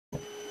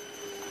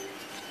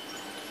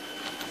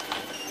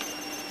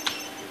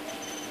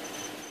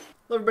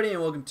Hello everybody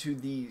and welcome to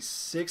the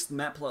 6th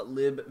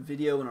Matplotlib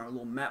video in our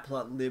little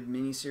Matplotlib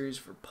mini-series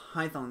for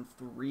Python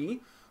 3.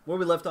 Where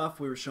we left off,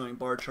 we were showing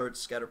bar charts,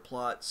 scatter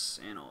plots,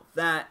 and all of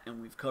that,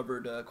 and we've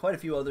covered quite a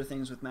few other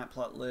things with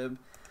Matplotlib.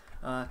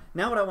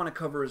 Now what I want to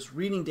cover is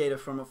reading data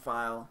from a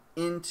file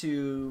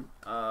into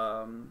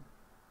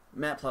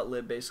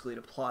Matplotlib basically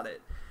to plot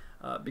it.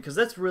 Because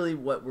that's really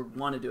what we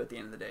want to do at the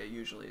end of the day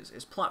usually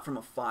is plot from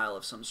a file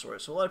of some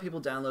sort. So a lot of people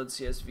download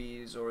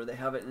CSVs or they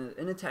have it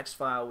in a text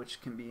file,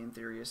 which can be in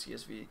theory a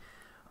CSV,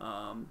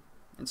 and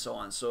so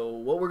on. So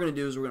what we're going to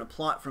do is we're going to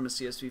plot from a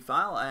CSV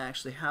file. I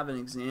actually have an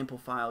example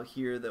file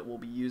here that we'll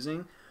be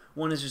using.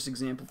 One is just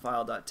example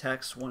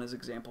file.txt, one is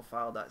example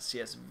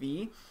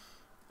file.csv.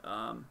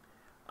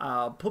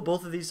 I'll put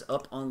both of these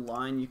up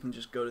online. You can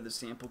just go to the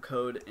sample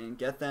code and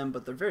get them,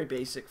 but they're very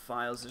basic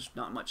files. There's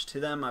not much to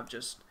them. I've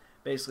just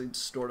basically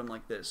stored them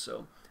like this.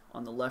 So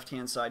on the left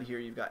hand side here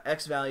you've got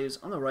X values,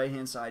 on the right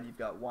hand side you've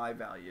got Y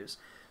values.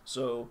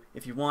 So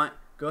if you want,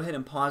 go ahead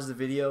and pause the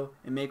video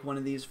and make one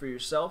of these for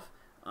yourself.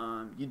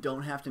 You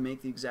don't have to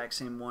make the exact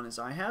same one as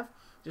I have.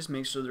 Just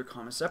make sure they're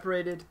comma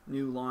separated,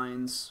 new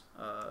lines,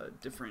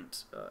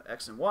 different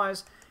X and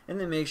Y's, and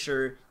then make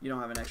sure you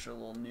don't have an extra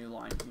little new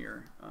line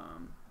here.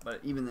 But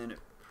even then it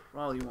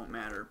probably won't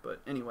matter. But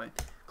anyway,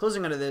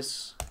 closing out of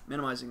this,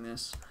 minimizing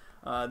this.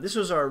 This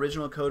was our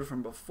original code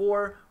from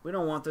before. We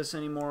don't want this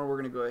anymore.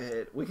 We're going to go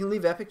ahead. We can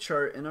leave epic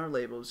chart in our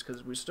labels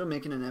because we're still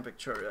making an epic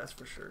chart, that's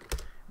for sure.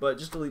 But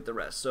just delete the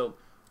rest. So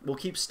we'll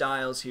keep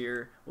styles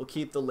here. We'll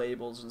keep the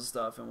labels and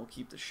stuff, and we'll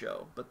keep the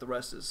show. But the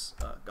rest is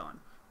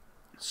gone.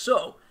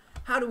 So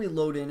how do we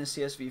load in a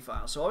CSV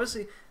file? So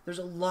obviously there's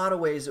a lot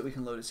of ways that we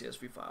can load a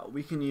CSV file.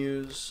 We can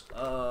use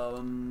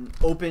open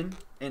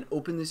the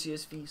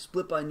CSV,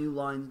 split by new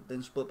line,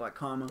 then split by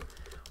comma.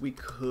 We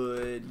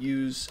could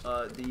use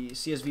the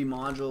CSV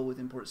module with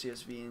import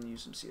CSV and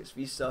use some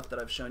CSV stuff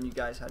that I've shown you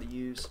guys how to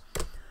use.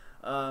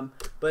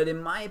 But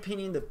in my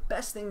opinion, the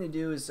best thing to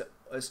do is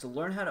to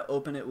learn how to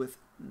open it with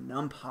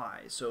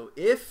NumPy. So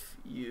if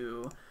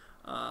you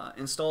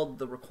installed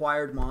the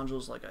required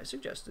modules like I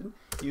suggested,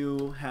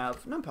 you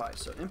have NumPy.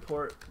 So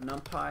import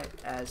NumPy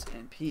as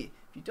NP.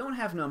 If you don't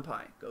have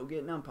NumPy, go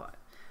get NumPy.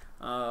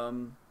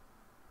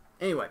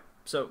 Anyway,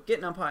 so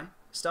get NumPy.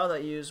 Style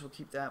that use, we'll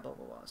keep that, blah,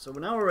 blah, blah. So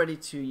now we're ready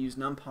to use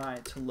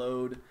NumPy to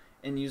load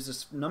and use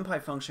this NumPy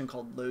function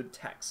called load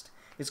text.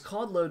 It's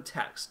called load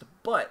text,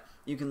 but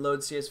you can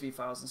load CSV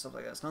files and stuff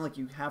like that. It's not like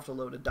you have to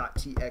load a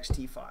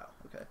 .txt file,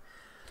 okay?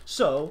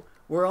 So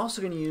we're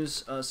also going to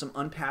use some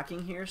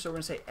unpacking here. So we're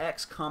going to say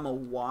x comma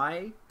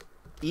y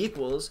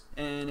equals,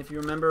 and if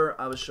you remember,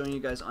 I was showing you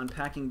guys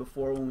unpacking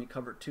before when we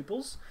covered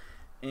tuples.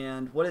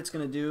 And what it's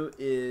going to do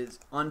is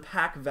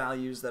unpack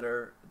values that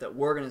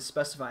we're going to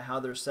specify how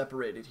they're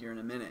separated here in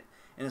a minute.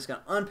 And it's going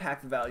to unpack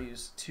the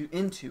values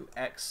into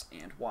x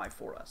and y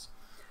for us.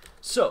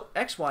 So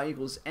xy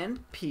equals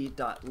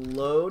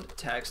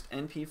np.loadText,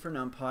 np for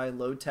NumPy.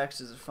 Load text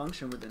is a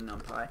function within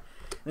NumPy. And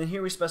then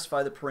here we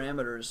specify the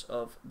parameters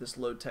of this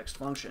load text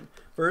function.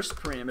 First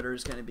parameter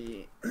is going to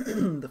be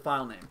the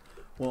file name.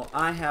 Well,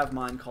 I have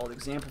mine called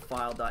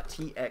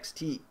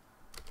examplefile.txt.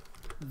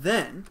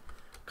 Then,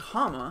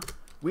 comma,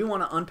 we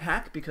want to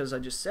unpack, because I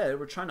just said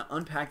we're trying to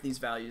unpack these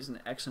values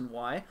into x and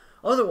y.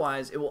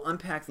 Otherwise, it will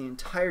unpack the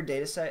entire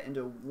data set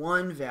into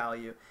one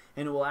value,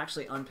 and it will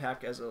actually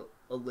unpack as a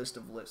list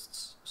of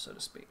lists, so to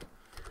speak.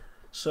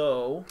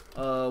 So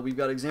we've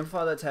got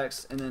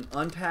examplefile.txt, and then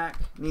unpack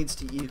needs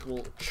to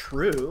equal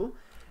true.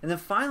 And then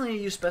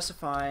finally, you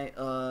specify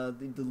the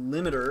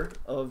limiter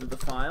of the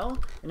file,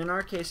 and in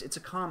our case, it's a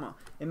comma.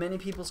 In many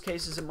people's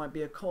cases, it might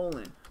be a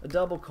colon, a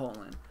double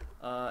colon.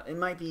 It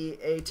might be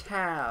a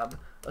tab,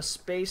 a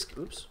space,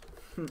 oops,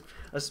 can't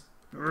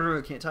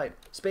type,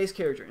 space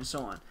character, and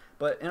so on.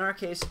 But in our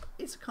case,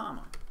 it's a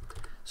comma.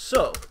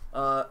 So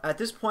at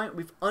this point,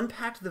 we've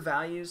unpacked the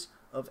values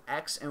of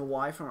x and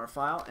y from our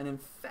file, and in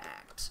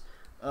fact,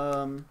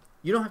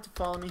 you don't have to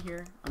follow me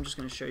here. I'm just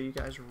going to show you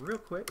guys real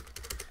quick.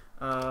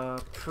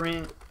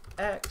 Print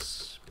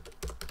x,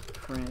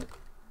 print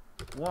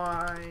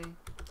y,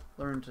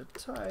 learn to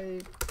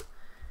type.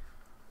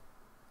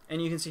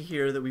 And you can see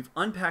here that we've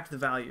unpacked the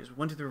values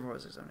 1, 2, 3, 4,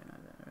 5, 6, 7, 8, 9,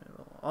 10,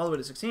 all the way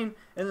to 16, and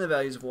then the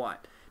values of y.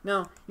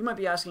 Now, you might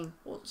be asking,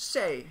 well,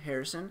 say,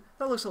 Harrison,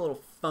 that looks a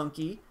little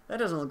funky. That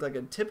doesn't look like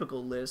a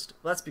typical list.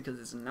 Well, that's because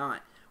it's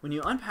not. When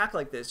you unpack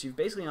like this, you've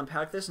basically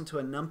unpacked this into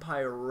a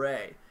NumPy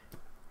array.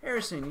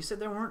 Harrison, you said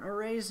there weren't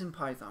arrays in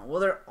Python.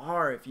 Well, there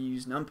are if you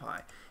use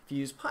NumPy. If you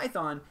use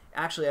Python,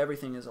 actually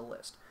everything is a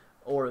list,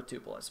 or a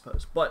tuple, I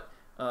suppose. But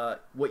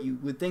what you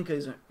would think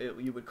is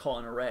you would call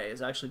an array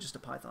is actually just a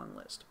Python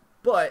list.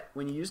 But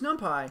when you use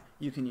NumPy,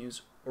 you can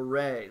use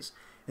arrays.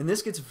 And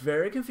this gets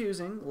very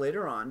confusing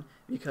later on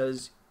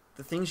because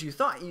the things you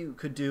thought you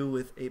could do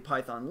with a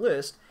Python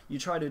list, you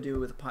try to do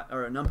with a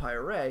NumPy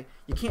array,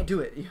 you can't do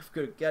it. You've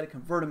got to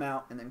convert them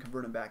out and then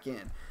convert them back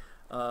in.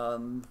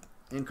 And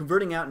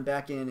converting out and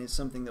back in is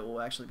something that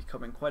we'll actually be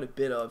covering quite a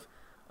bit of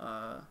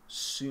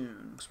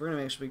soon. So we're going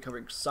to actually be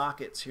covering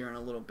sockets here in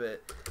a little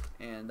bit,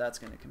 and that's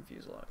going to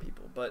confuse a lot of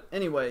people. But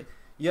anyway,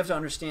 you have to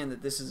understand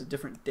that this is a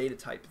different data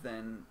type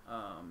than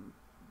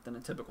a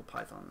typical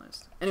Python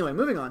list. Anyway,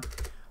 moving on.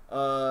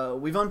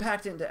 We've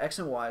unpacked it into X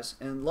and Y's,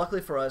 and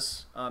luckily for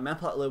us,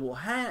 Matplotlib will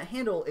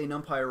handle a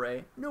NumPy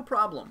array, no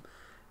problem.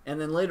 And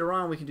then later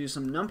on, we can do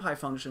some NumPy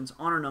functions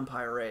on our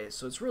NumPy arrays.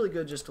 So it's really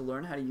good just to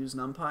learn how to use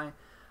NumPy,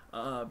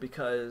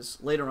 because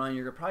later on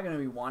you're probably going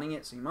to be wanting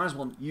it, so you might as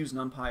well use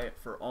NumPy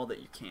for all that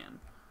you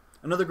can.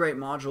 Another great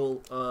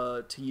module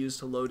to use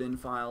to load in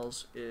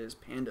files is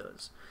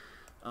Pandas.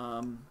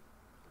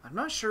 I'm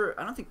not sure,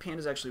 I don't think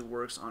Pandas actually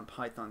works on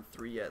Python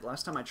 3 yet.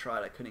 Last time I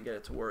tried, I couldn't get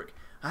it to work.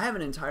 I have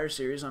an entire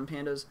series on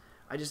Pandas.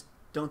 I just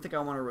don't think I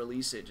want to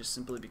release it just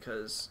simply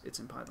because it's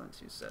in Python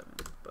 2.7,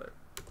 but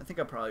I think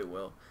I probably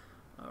will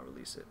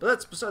release it. But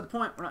that's beside the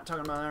point. We're not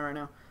talking about that right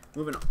now.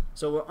 Moving on.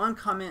 So we'll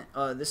uncomment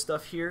this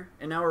stuff here,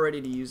 and now we're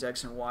ready to use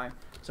X and Y.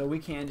 So we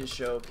can just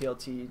show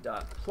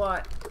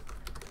plt.plot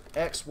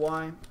x,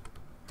 y,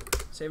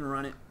 save and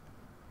run it,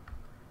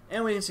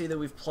 and we can see that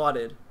we've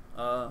plotted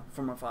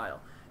from our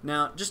file.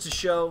 Now, just to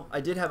show,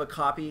 I did have a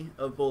copy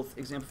of both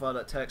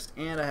example-file.txt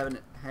and I haven't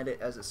had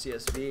it as a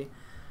CSV.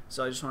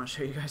 So I just want to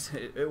show you guys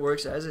that it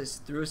works as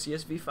through a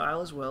CSV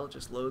file as well. It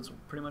just loads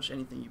pretty much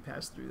anything you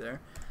pass through there.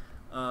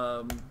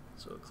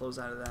 So close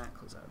out of that,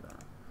 close out of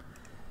that.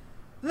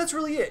 And that's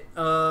really it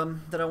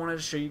that I wanted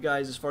to show you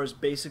guys as far as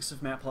basics of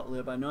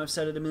Matplotlib. I know I've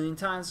said it a million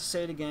times, I'll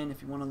say it again.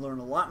 If you want to learn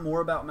a lot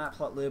more about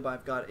Matplotlib,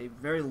 I've got a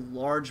very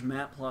large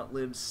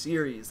Matplotlib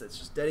series that's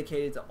just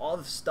dedicated to all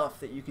the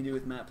stuff that you can do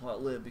with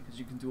Matplotlib, because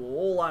you can do a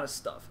whole lot of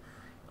stuff.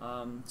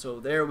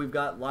 So there we've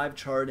got live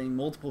charting,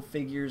 multiple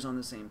figures on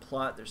the same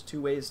plot. There's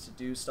 2 ways to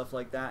do stuff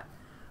like that.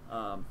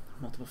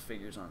 Multiple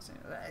figures on the same,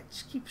 I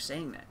just keep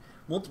saying that.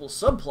 Multiple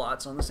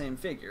subplots on the same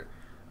figure.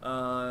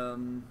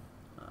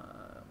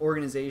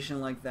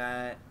 Organization like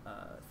that,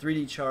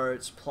 3D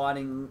charts,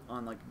 plotting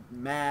on like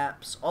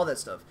maps, all that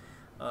stuff.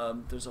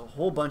 There's a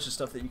whole bunch of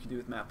stuff that you can do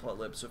with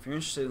Matplotlib. So if you're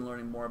interested in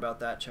learning more about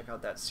that, check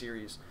out that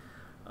series.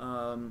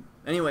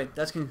 Anyway,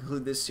 that's going to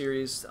conclude this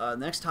series.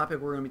 Next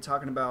topic we're going to be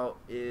talking about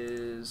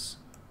is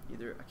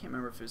either, I can't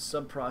remember if it's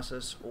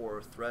subprocess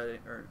or threading,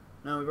 or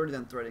no, we've already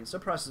done threading.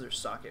 Subprocess or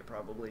socket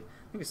probably.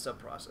 I think it's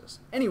subprocess.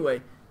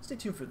 Anyway, stay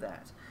tuned for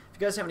that. If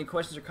you guys have any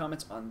questions or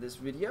comments on this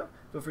video,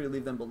 feel free to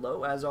leave them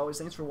below. As always,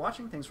 thanks for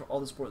watching, thanks for all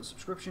the support and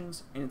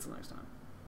subscriptions, and until next time.